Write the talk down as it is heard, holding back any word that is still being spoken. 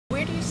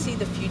see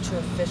the future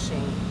of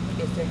fishing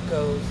if it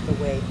goes the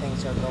way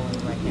things are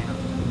going right now?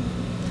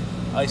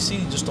 I see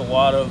just a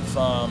lot of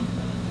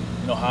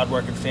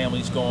hardworking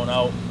families going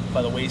out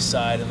by the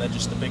wayside, and then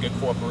just the bigger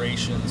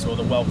corporations or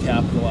the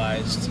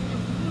well-capitalized,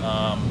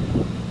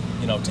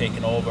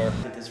 taking over.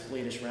 This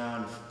latest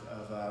round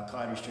of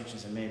cod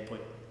restrictions have made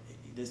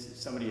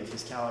somebody of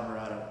his caliber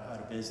out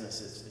of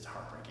business. It's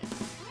heartbreaking.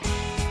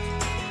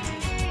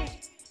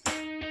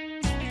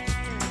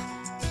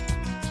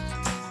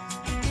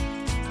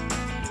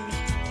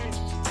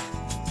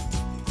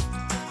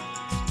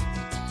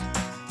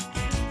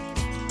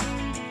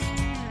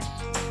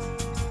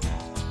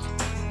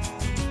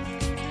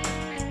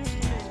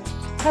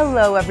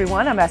 Hello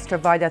everyone, I'm Eszter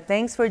Vajda.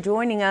 Thanks for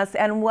joining us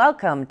and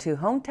welcome to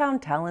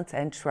Hometown Talents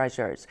and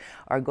Treasures.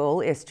 Our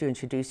goal is to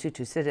introduce you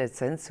to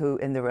citizens who,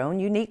 in their own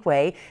unique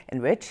way,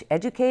 enrich,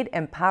 educate,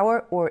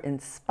 empower, or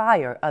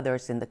inspire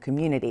others in the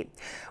community.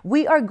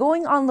 We are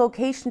going on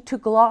location to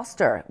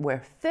Gloucester,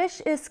 where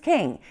fish is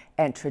king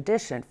and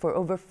tradition for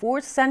over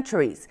 4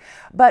 centuries.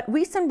 But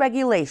recent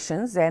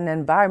regulations and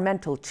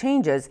environmental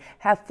changes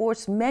have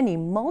forced many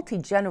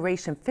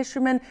multi-generation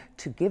fishermen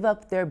to give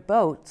up their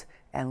boats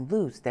and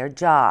lose their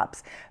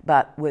jobs.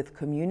 But with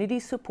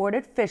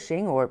community-supported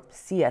fishing, or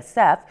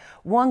CSF,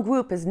 one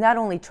group is not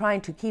only trying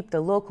to keep the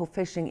local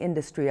fishing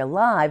industry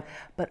alive,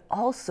 but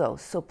also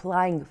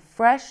supplying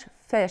fresh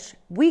fish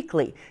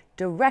weekly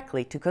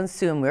directly to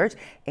consumers,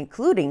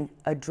 including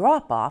a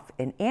drop-off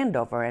in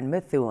Andover and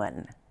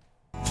Methuen.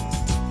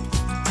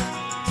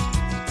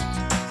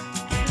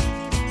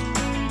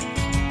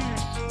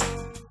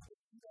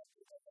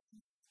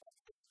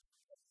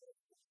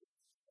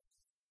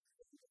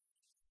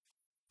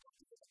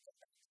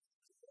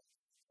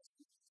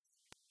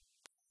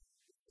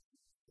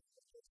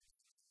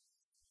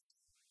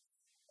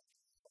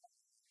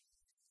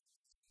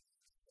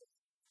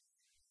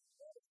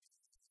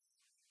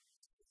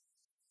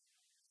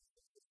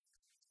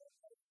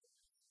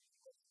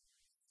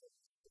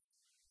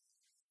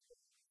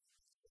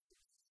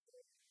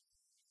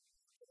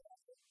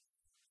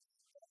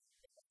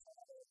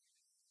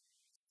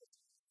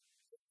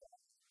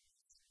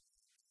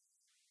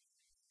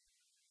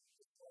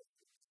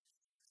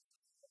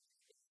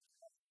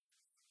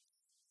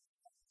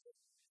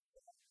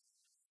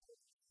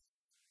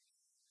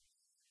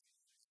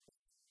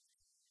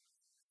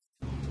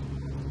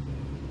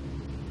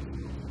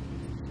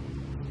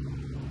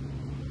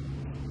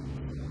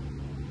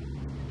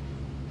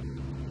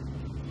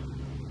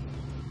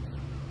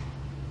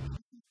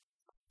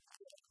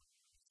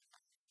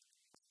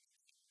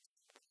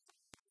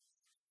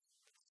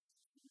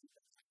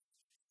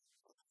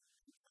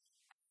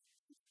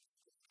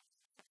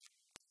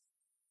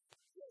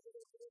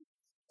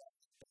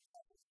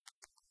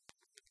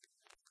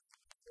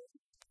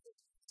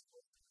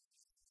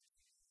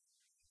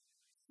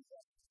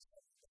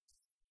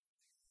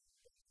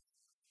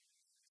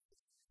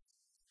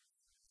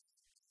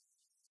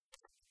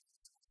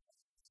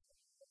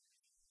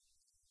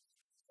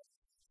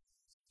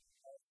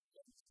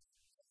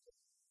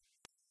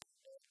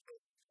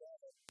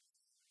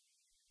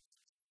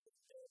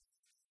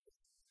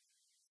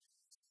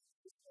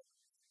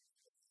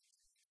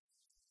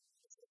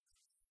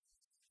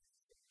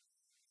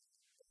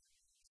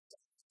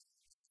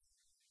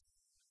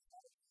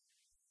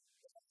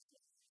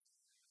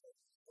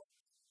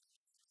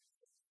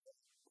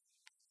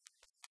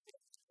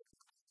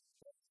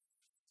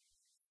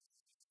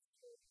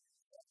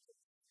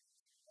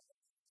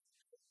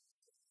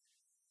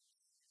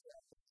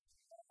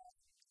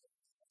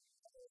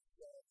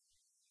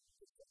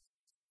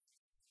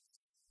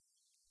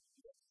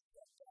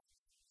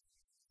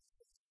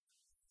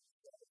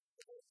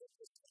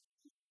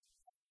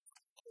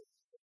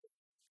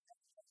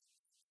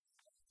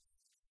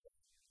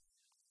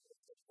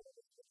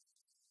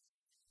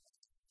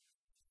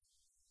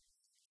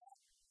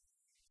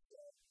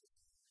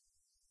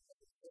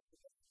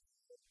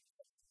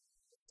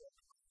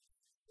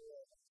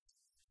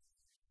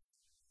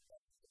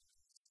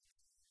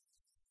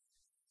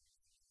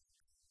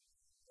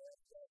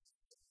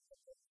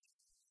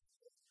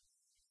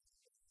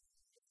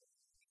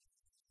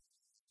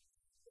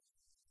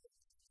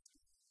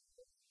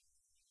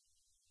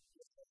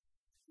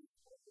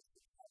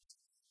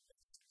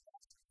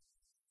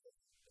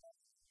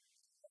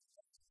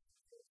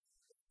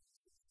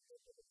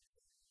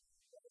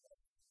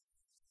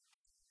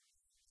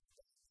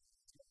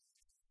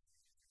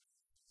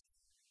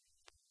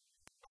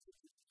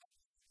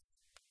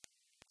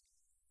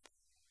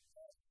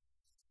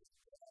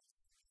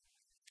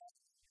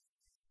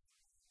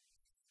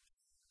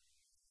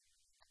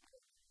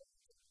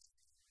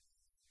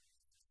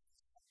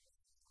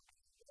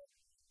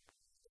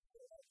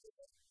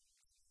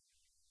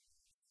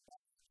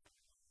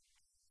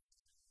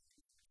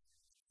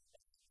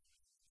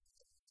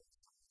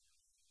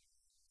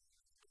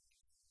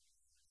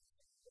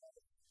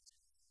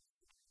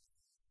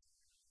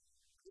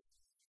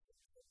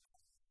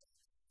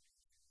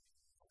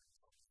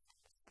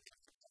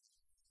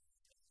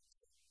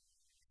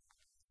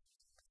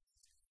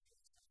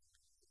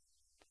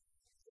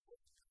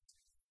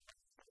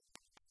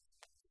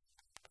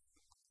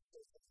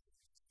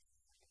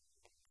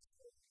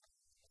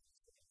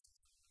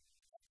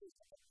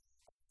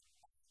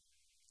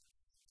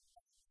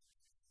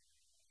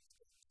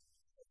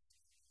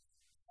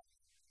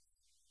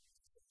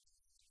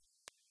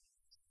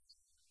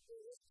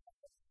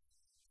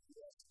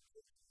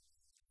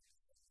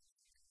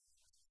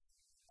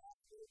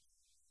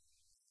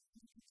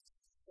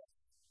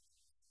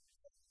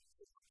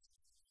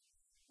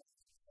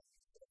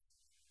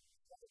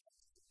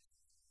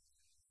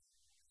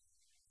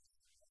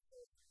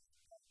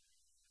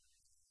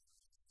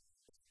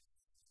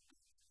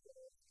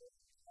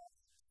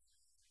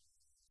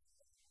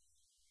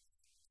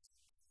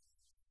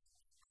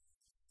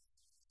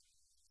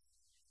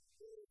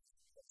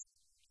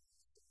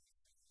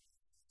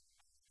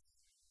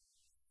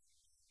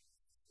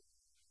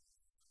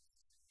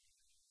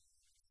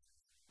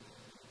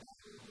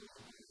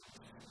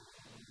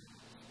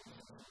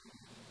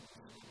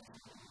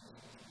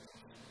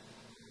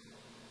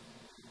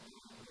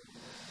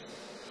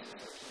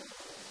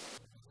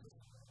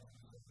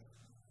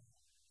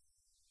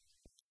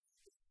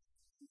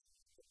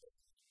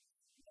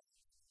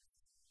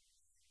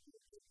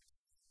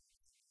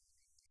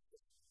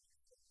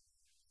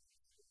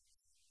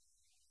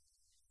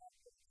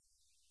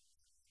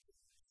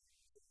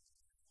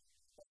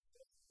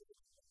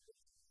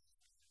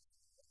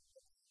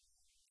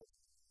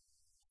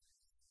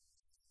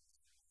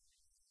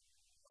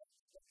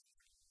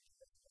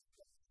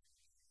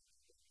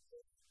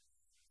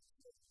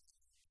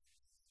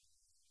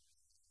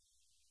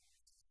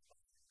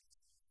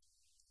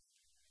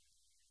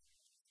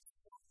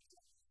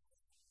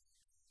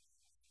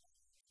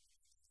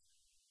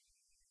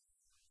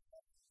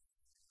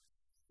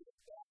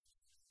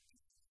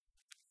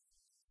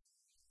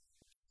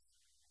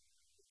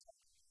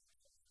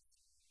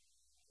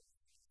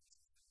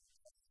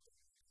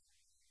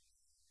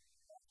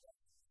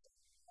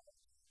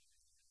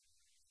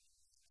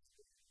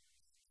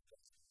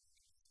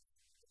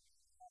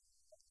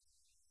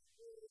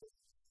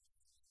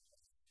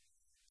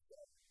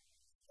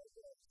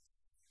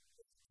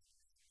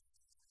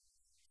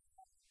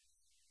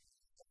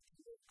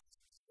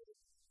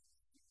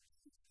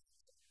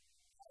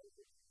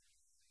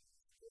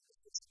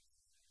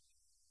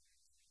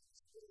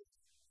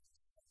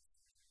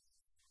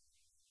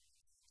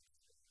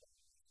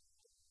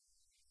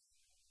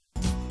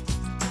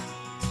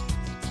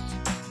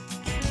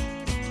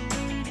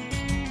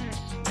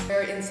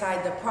 We're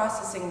inside the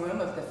processing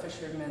room of the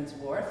Fisherman's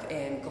Wharf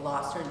in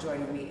Gloucester.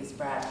 Joining me is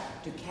Brad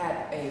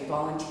Duquette, a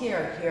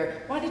volunteer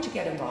here. Why did you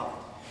get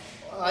involved?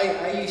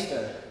 I used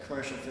to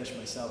commercial fish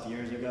myself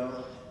years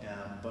ago,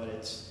 but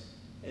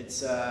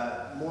it's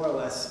more or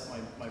less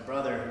my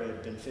brother, who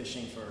had been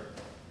fishing for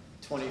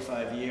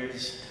 25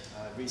 years,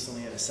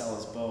 recently had to sell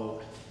his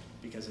boat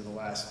because of the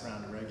last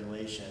round of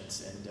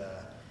regulations, and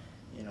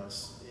you know,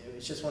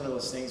 it's just one of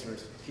those things where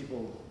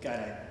people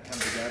gotta come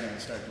together and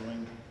start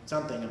doing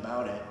something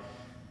about it.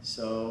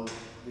 So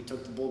we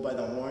took the bull by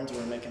the horns.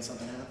 We're making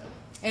something happen.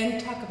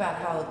 And talk about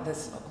how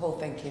this whole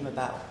thing came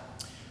about.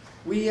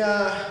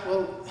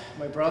 Well,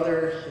 my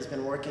brother has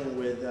been working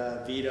with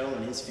Vito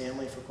and his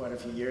family for quite a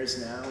few years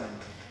now,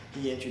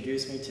 and he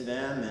introduced me to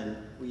them, and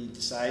we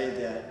decided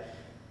that,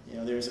 you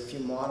know, there's a few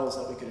models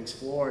that we could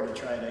explore to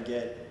try to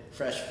get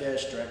fresh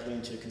fish directly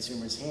into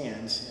consumers'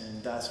 hands,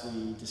 and thus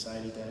we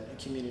decided that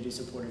a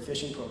community-supported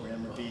fishing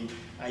program would be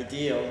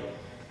ideal.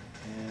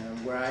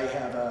 And where I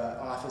have an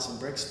office in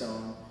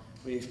Brickstone,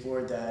 we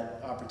explored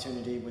that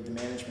opportunity with the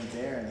management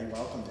there, and they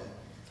welcomed it.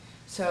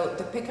 So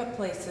the pickup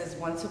place is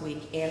once a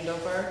week,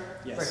 Andover,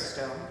 Yes.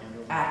 Brickstone,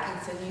 Andover.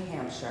 Atkinson, New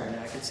Hampshire. In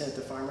Atkinson at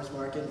the Farmers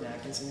Market in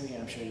Atkinson, New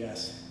Hampshire,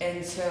 yes.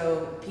 And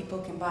so people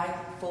can buy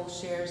full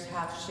shares,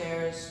 half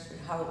shares,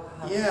 how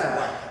does it Yeah,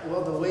 work?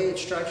 well, the way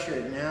it's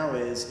structured now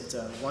is it's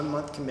a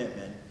 1-month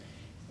commitment,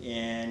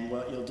 and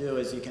what you'll do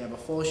is you can have a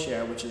full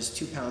share, which is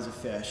 2 pounds of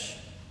fish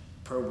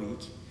per week.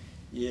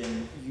 You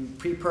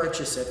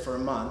pre-purchase it for a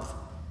month,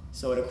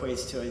 so it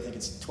equates to, I think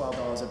it's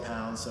 $12 a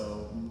pound,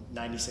 so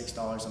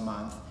 $96 a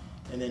month.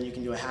 And then you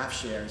can do a half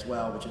share as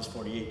well, which is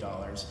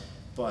 $48.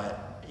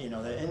 But, you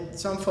know, and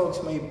some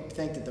folks may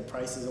think that the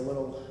price is a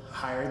little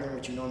higher than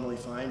what you normally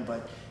find,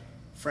 but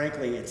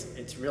frankly,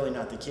 it's really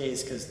not the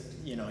case, because,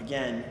 you know,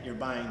 again,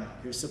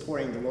 you're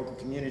supporting the local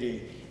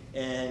community,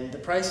 and the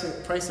price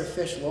of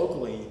fish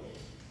locally,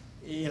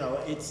 you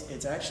know,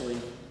 it's actually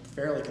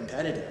fairly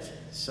competitive.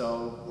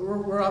 So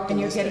we're optimistic. And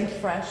you're getting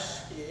fresh?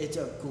 It's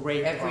a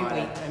great every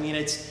product. week. I mean,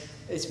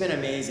 it's been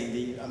amazing.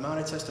 The amount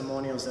of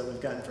testimonials that we've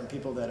gotten from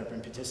people that have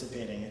been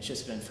participating, it's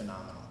just been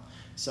phenomenal.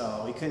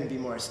 So we couldn't be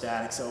more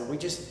ecstatic. So we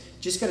just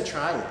got to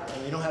try it.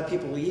 And you don't have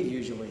people leave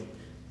usually.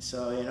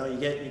 So, you know, you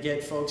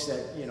get folks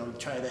that, you know,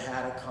 try the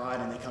haddock cod,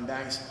 and they come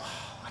back and say, wow,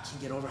 I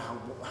can't get over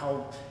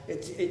how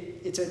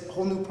it's a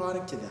whole new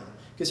product to them,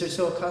 because they're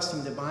so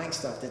accustomed to buying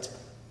stuff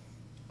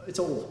it's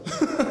old.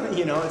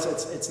 You know,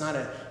 it's not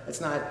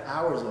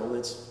hours old,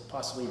 it's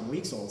possibly even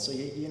weeks old. So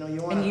you know,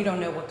 you want. And you don't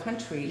know what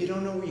country. You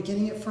don't know where you're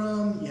getting it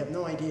from. You have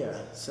no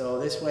idea. So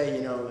this way,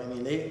 you know, I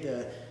mean,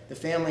 the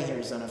family here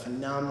has done a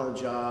phenomenal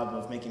job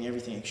of making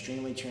everything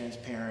extremely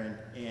transparent,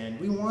 and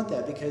we want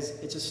that because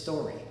it's a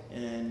story,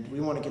 and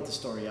we want to get the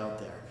story out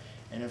there.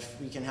 And if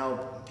we can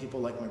help people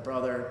like my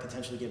brother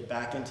potentially get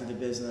back into the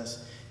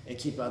business and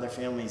keep other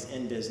families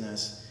in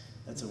business,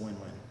 that's a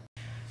win-win.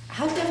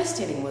 How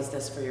devastating was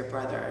this for your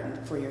brother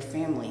and for your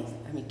family?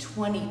 I mean,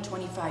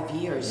 25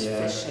 years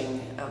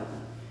fishing,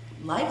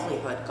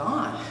 livelihood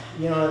gone.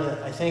 You know,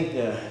 I think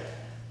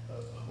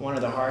one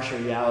of the harsher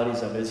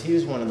realities of it is he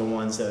was one of the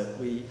ones that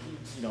you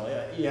know,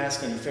 you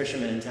ask any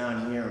fisherman in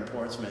town here in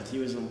Portsmouth, he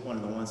was one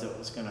of the ones that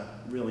was going to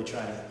really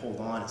try to hold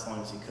on as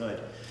long as he could.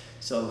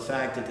 So the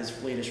fact that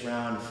this latest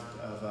round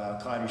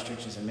of cod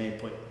restrictions in May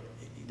put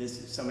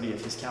somebody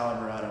of his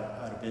caliber out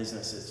of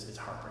business, it's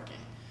heartbreaking.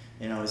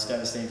 You know, it's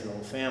devastating for the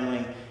whole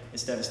family,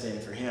 it's devastating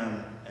for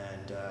him,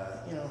 and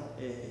you know,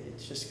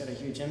 it's just got a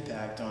huge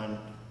impact on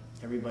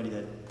everybody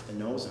that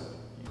knows him.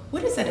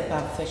 What is it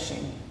about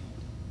fishing?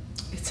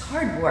 It's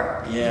hard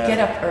work. Yeah. You get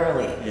up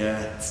early.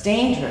 Yeah. It's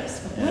dangerous.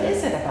 But what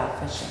is it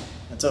about fishing?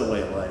 It's a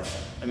way of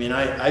life. I mean,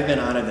 I've been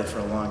out of it for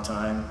a long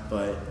time,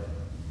 but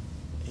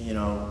you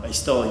know, you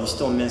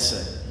still miss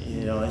it.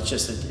 You know, it's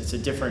just it's a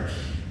different.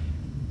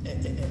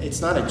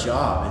 It's not a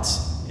job.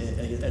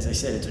 As I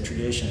said, it's a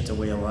tradition. It's a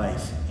way of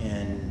life,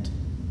 and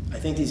I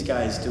think these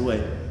guys do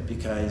it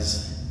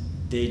because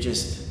they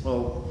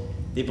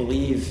they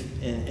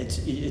believe in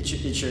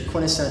it's your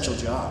quintessential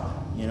job.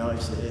 You know,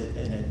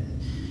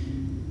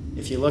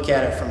 if you look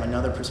at it from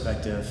another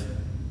perspective,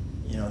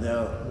 you know,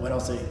 what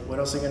else are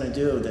they going to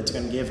do that's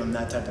going to give them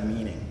that type of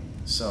meaning?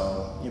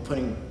 So you're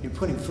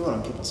putting food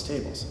on people's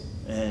tables,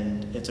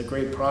 and it's a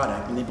great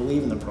product, and they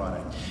believe in the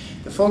product.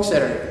 The folks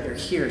that are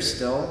here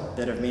still,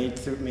 that have made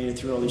it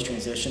through all these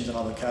transitions and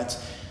all the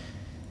cuts,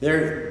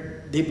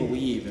 they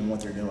believe in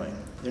what they're doing.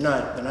 They're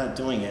not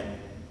doing it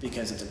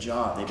because it's a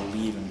job. They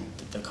believe in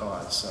the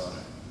cause. So.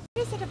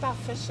 What is it about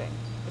fishing?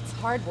 It's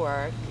hard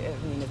work.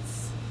 I mean,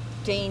 it's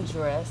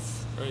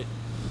dangerous. Right.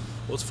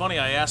 Well, it's funny,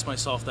 I asked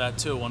myself that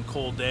too. One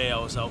cold day I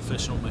was out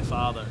fishing with my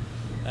father,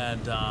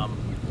 and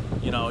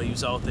you know, he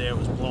was out there, it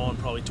was blowing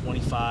probably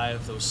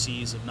 25, those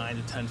seas of 9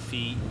 to 10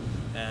 feet,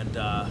 and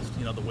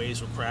you know, the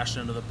waves were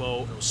crashing into the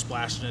boat, and it was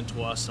splashing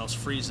into us, and I was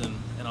freezing,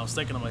 and I was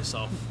thinking to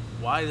myself,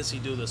 why does he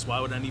do this? Why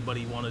would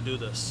anybody want to do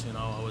this? You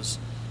know, I was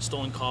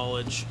still in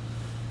college,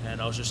 and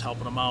I was just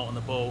helping him out on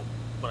the boat,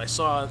 but I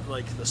saw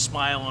like the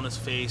smile on his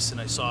face, and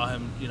I saw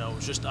him, you know, it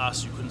was just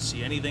us. You couldn't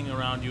see anything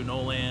around you,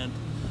 no land,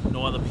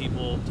 no other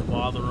people to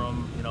bother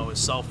him. You know, his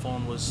cell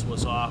phone was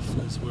off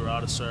because we were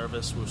out of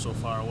service, we were so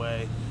far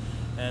away.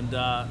 And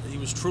he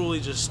was truly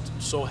just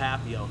so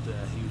happy out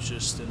there. He was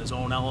just in his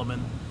own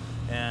element,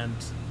 and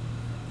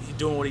he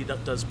doing what he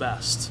does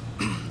best.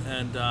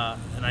 And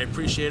I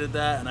appreciated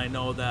that, and I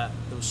know that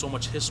there was so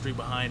much history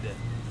behind it.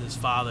 His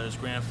father, his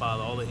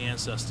grandfather, all the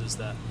ancestors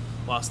that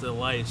lost their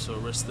lives or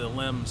risked their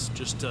limbs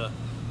just to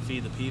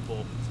feed the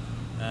people.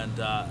 And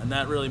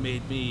that really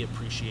made me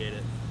appreciate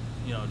it,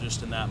 you know,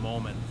 just in that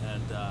moment,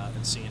 and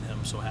seeing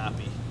him so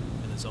happy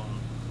in his own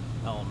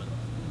element.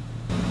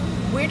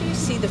 Where do you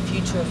see the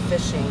future of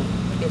fishing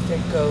if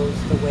it goes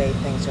the way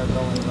things are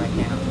going right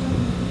now?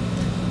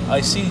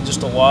 I see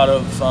just a lot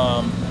of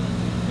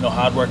you know,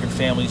 hard-working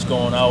families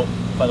going out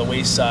by the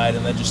wayside,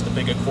 and then just the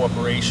bigger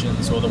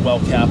corporations or the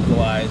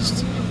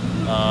well-capitalized,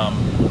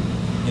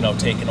 you know,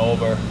 taking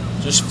over.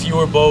 Just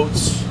fewer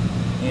boats,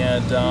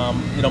 and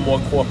you know, more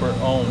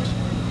corporate-owned,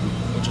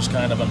 which is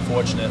kind of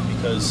unfortunate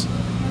because,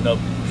 you know,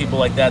 people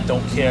like that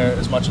don't care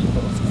as much of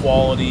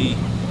quality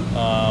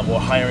or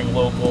hiring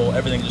local.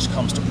 Everything just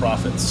comes to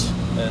profits,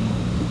 and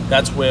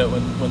that's where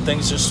when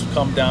things just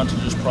come down to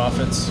just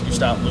profits, you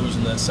start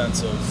losing that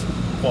sense of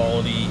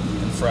quality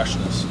and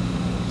freshness.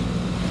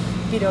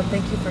 Vito,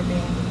 thank you for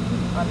being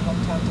on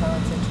Hometown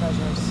Talents and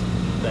Treasures.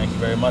 Thank you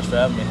very much for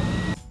having me.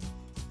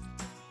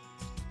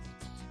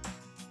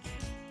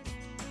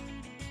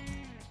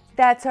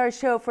 That's our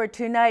show for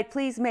tonight.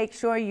 Please make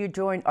sure you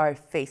join our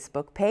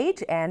Facebook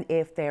page, and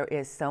if there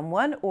is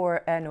someone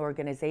or an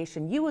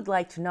organization you would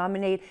like to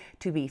nominate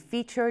to be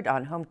featured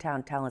on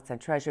Hometown Talents and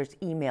Treasures,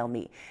 email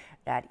me.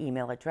 That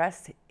email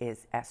address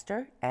is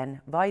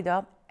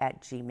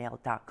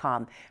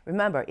esternvajda@gmail.com.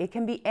 Remember, it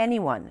can be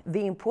anyone.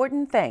 The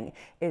important thing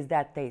is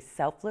that they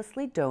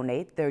selflessly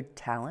donate their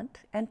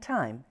talent and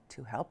time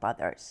to help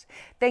others.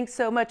 Thanks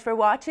so much for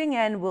watching,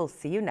 and we'll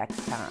see you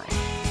next time.